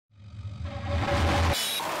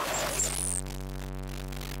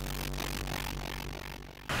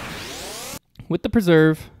with the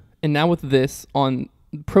Preserve and now with this on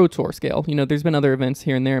Pro Tour scale, there's been other events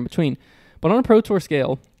here and there in between, but on a Pro Tour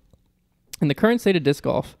scale, in the current state of disc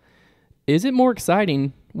golf, is it more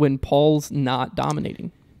exciting when Paul's not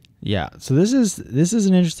dominating? Yeah, so this is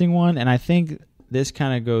an interesting one, and I think this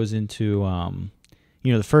kind of goes into,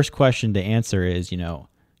 the first question to answer is,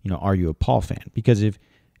 are you a Paul fan? Because if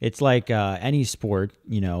it's like any sport,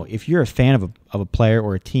 if you're a fan of a player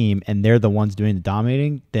or a team and they're the ones doing the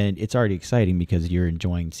dominating, then it's already exciting because you're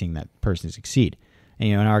enjoying seeing that person succeed. And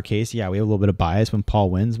in our case, yeah, we have a little bit of bias when Paul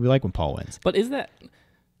wins. We like when Paul wins. But is that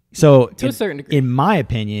so to a certain degree? In my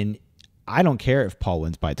opinion, I don't care if Paul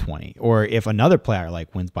wins by 20 or if another player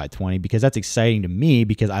wins by 20 because that's exciting to me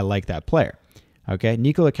because I like that player. Okay,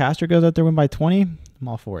 Nico LaCastro goes out there win by 20. I'm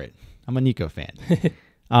all for it. I'm a Nico fan.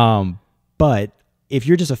 But if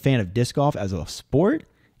you're just a fan of disc golf as a sport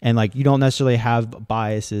and you don't necessarily have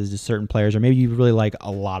biases to certain players or maybe you really like a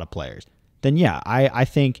lot of players, then yeah, I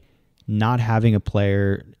think not having a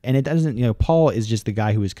player, and it doesn't, Paul is just the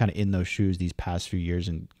guy who was kind of in those shoes these past few years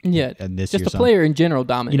and this just year. A player in general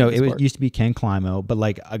dominating. It used to be Ken Climo, but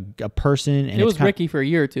a person, and it was Ricky for a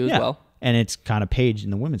year or two as well. And it's kind of Paige in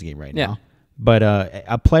the women's game right now. But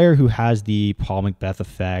a player who has the Paul Macbeth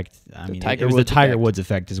effect, it was the Tiger Woods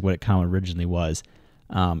effect is what it kind of originally was.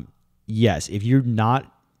 Yes, if you're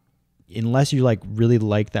not, unless you really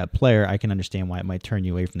like that player, I can understand why it might turn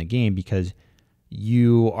you away from the game because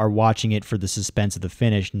you are watching it for the suspense of the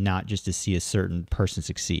finish, not just to see a certain person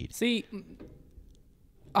succeed. See,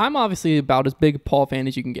 I'm obviously about as big a Paul fan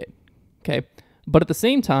as you can get, okay? But at the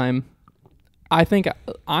same time, I think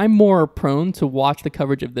I'm more prone to watch the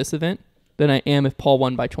coverage of this event than I am if Paul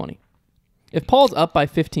won by 20. If Paul's up by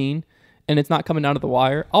 15 and it's not coming down to the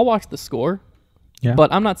wire, I'll watch the score,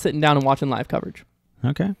 but I'm not sitting down and watching live coverage.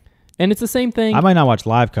 Okay. And it's the same thing. I might not watch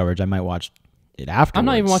live coverage. I might watch it afterwards. I'm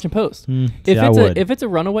not even watching post. If it's a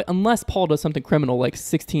runaway, unless Paul does something criminal like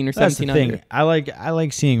 16 or 17 under. That's the thing. I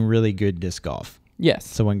like seeing really good disc golf. Yes.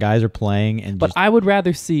 So when guys are playing but I would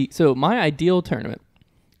rather see. So my ideal tournament,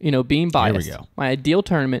 being biased. Here we go. My ideal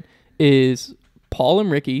tournament is Paul and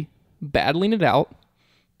Ricky battling it out,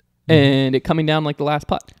 and it coming down like the last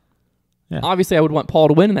putt. Yeah. Obviously, I would want Paul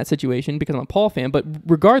to win in that situation because I'm a Paul fan. But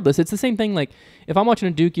regardless, it's the same thing. Like if I'm watching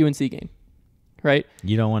a Duke UNC game. Right?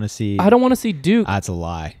 You don't want to see... I don't want to see Duke. That's a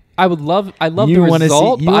lie. I love the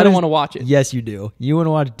result, but I don't want to watch it. Yes, you do. You want to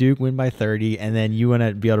watch Duke win by 30, and then you want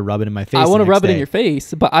to be able to rub it in my face. I want to rub it in your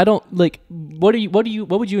face, but I don't what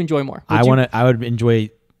would you enjoy more? I would enjoy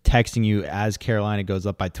texting you as Carolina goes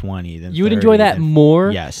up by 20. Then you would enjoy that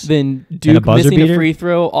more than Duke missing a free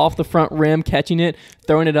throw off the front rim, catching it,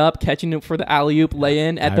 throwing it up, catching it for the alley-oop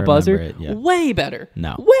lay-in at the buzzer. Way better.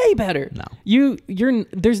 No. Way better. No. You're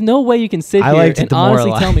there's no way you can sit here and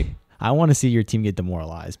honestly tell me. I want to see your team get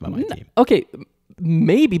demoralized by my team. Okay,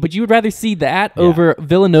 maybe, but you would rather see that over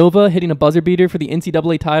Villanova hitting a buzzer beater for the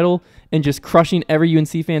NCAA title and just crushing every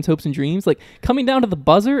UNC fan's hopes and dreams. Coming down to the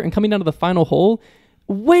buzzer and coming down to the final hole,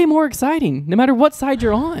 way more exciting, no matter what side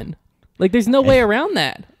you're on. There's no way around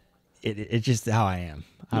that. It's just how I am.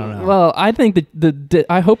 I don't know. Well, I think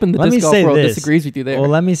I hope in the disc golf world disagrees with you there. Well,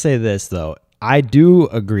 let me say this, though. I do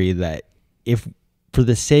agree that if, for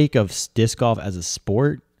the sake of disc golf as a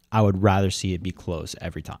sport, I would rather see it be close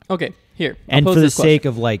every time. Okay, here. And for the sake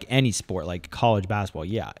of any sport, like college basketball,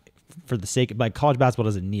 for the sake of, college basketball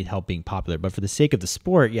doesn't need help being popular, but for the sake of the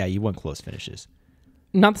sport, you want close finishes.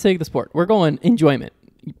 Not the sake of the sport. We're going enjoyment,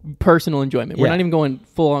 personal enjoyment. We're not even going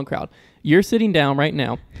full-on crowd. You're sitting down right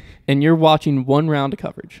now, and you're watching one round of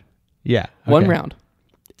coverage. Yeah. Okay. One round.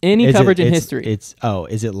 Any coverage in history.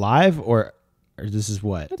 Is it live or this is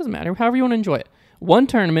what? It doesn't matter. However you want to enjoy it. One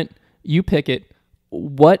tournament, you pick it.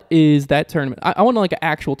 What is that tournament? I want an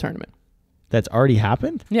actual tournament. That's already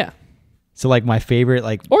happened? Yeah. So my favorite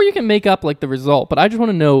or you can make up the result, but I just want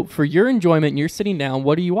to know for your enjoyment and you're sitting down,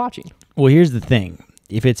 what are you watching? Well, here's the thing.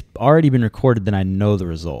 If it's already been recorded, then I know the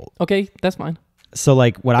result. Okay, that's fine. So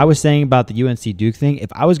what I was saying about the UNC Duke thing,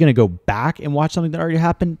 if I was going to go back and watch something that already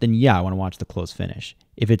happened, then I want to watch the close finish.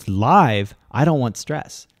 If it's live, I don't want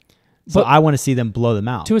stress. So I want to see them blow them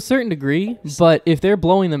out. To a certain degree, but if they're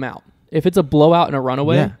blowing them out, if it's a blowout and a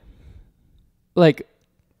runaway,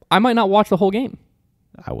 I might not watch the whole game.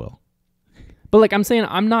 I will. But I'm saying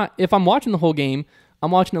if I'm watching the whole game,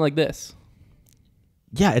 I'm watching it like this.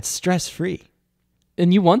 Yeah, it's stress-free.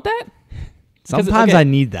 And you want that? Sometimes I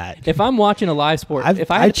need that. If I'm watching a live sport,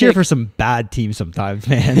 I cheer for some bad teams sometimes,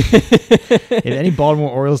 man. If any Baltimore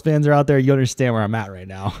Orioles fans are out there, you understand where I'm at right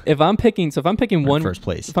now. If I'm picking one first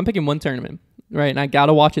place, if I'm picking one tournament, right, and I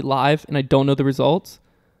gotta watch it live, and I don't know the results,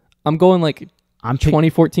 I'm going I'm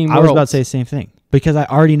 2014 I Worlds. was about to say the same thing because I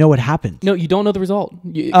already know what happens. No, you don't know the result.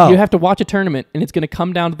 You Oh. have to watch a tournament, and it's going to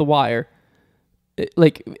come down to the wire.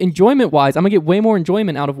 Like, enjoyment-wise, I'm going to get way more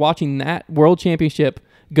enjoyment out of watching that World Championship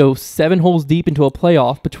go 7 holes deep into a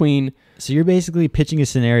playoff between... So you're basically pitching a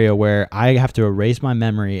scenario where I have to erase my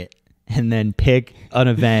memory and then pick an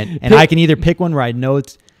event, and I can either pick one where I know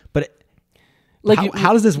it's... But like,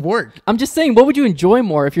 how does this work? I'm just saying, what would you enjoy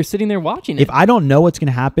more if you're sitting there watching it? If I don't know what's going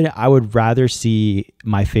to happen, I would rather see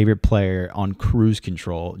my favorite player on cruise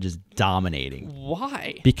control just dominating.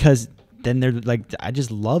 Why? Because then they're like, I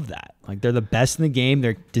just love that. Like, they're the best in the game.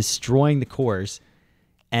 They're destroying the course,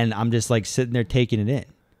 and I'm just like sitting there taking it in.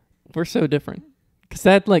 We're so different. Because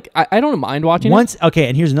that, like, I don't mind watching it. Okay,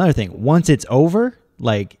 and here's another thing. Once it's over,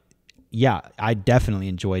 like, yeah, I definitely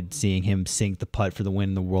enjoyed seeing him sink the putt for the win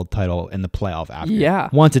in the world title in the playoff after. Yeah.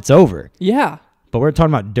 Once it's over. Yeah. But we're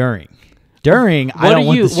talking about during. During, I don't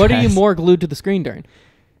want the stress. What are you more glued to the screen during?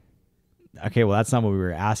 Okay, well, that's not what we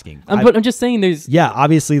were asking. But I'm just saying there's... Yeah,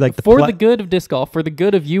 obviously, like... For the good of disc golf, for the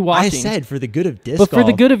good of you watching... I said for the good of disc golf. But for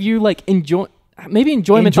the good of you, like, enjoy... Maybe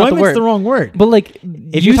enjoyment's not the word. The wrong word. But, like,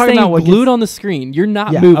 if you're talking about glued on the screen, you're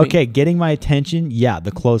not moving. Okay, getting my attention, yeah,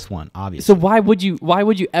 the close one, obviously. So why would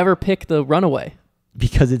you ever pick the runaway?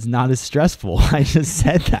 Because it's not as stressful. I just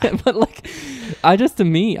said that. But, like, to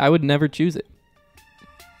me, I would never choose it.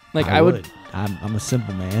 Like, I would. I'm a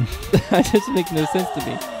simple man. That just makes no sense to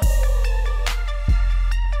me.